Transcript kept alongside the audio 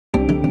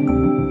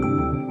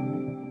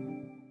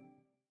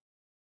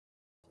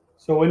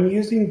So when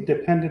using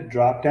dependent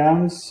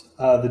dropdowns,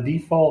 the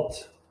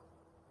default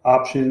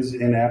options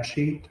in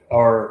AppSheet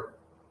are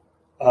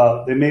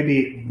they may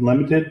be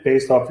limited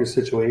based off your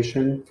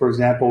situation. For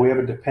example, we have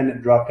a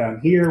dependent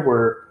dropdown here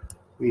where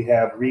we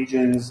have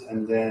regions,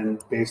 and then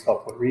based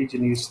off what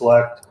region you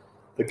select,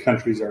 the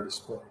countries are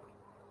displayed.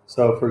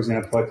 So for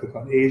example, I click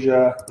on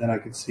Asia, then I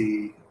can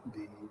see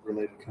the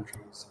related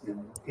countries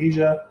in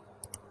Asia,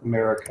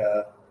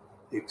 America,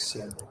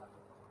 etc.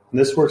 And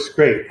this works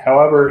great.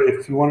 However,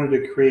 if you wanted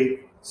to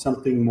create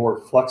something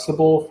more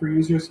flexible for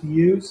users to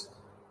use,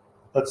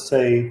 let's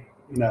say,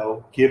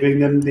 giving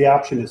them the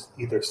option is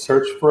either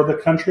search for the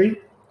country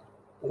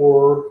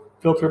or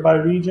filter by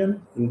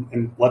region,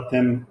 and let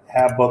them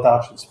have both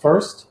options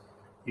first,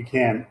 you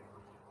can.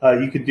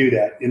 You could do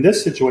that. In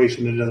this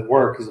situation, it doesn't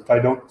work because if I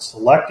don't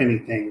select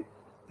anything,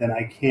 then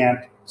I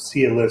can't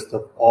see a list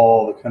of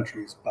all the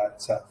countries by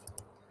itself.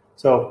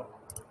 So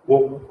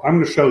what I'm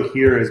going to show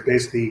here is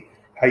basically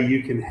how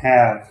you can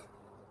have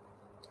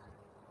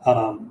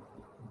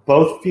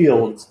both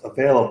fields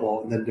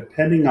available, and then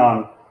depending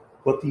on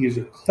what the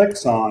user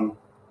clicks on,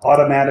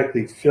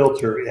 automatically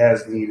filter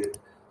as needed.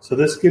 So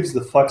this gives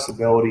the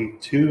flexibility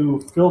to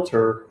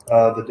filter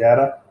the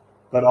data,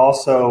 but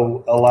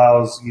also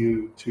allows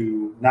you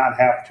to not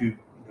have to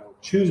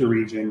choose a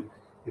region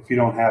if you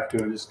don't have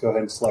to, and just go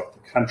ahead and select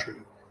the country,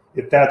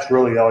 if that's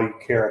really all you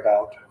care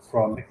about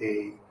from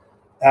a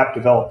app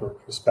developer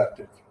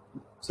perspective.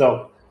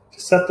 So to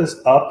set this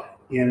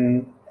up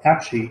in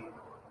AppSheet,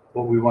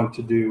 what we want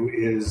to do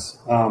is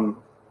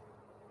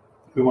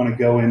we want to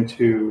go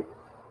into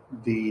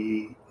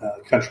the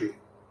country,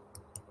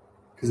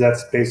 because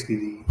that's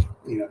basically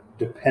the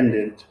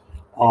dependent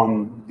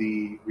on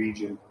the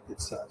region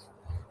itself.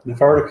 And if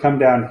I were to come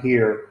down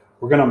here,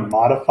 we're going to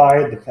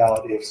modify the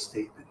valid if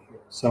statement here.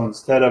 So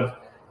instead of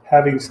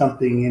having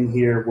something in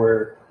here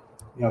where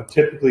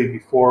typically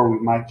before we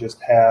might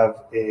just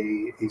have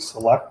a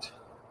select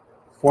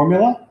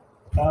formula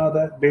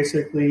that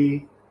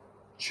basically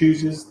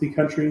chooses the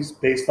countries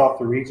based off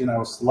the region I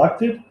was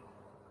selected,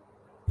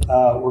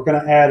 we're going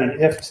to add an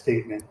if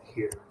statement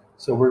here.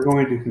 So we're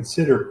going to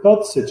consider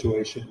both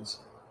situations.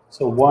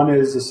 So one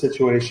is a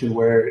situation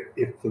where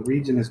if the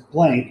region is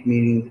blank,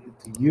 meaning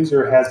the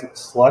user hasn't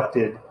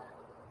selected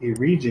a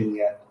region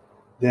yet,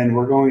 then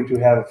we're going to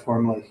have a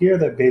formula here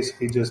that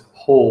basically just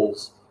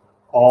pulls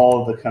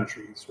all of the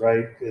countries,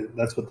 right?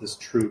 That's what this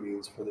true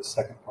means for the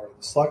second part of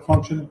the select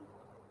function.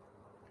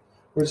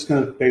 We're just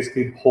going to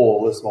basically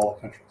pull a list of all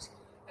the countries.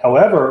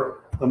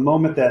 However, the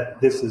moment that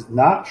this is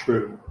not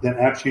true, then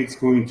AppSheet's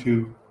going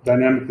to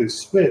dynamically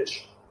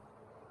switch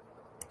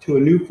to a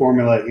new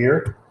formula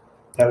here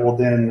that will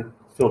then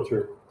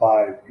filter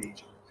by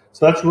region.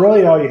 So that's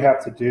really all you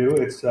have to do.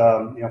 It's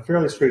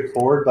fairly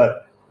straightforward,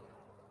 but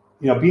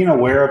being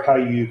aware of how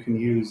you can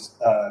use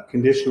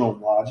conditional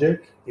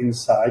logic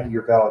inside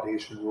your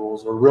validation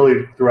rules, or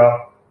really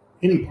throughout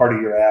any part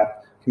of your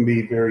app, can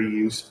be very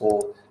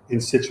useful in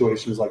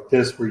situations like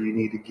this where you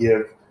need to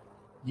give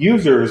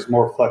users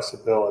more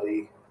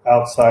flexibility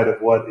outside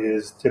of what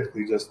is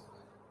typically just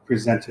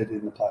presented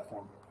in the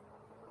platform.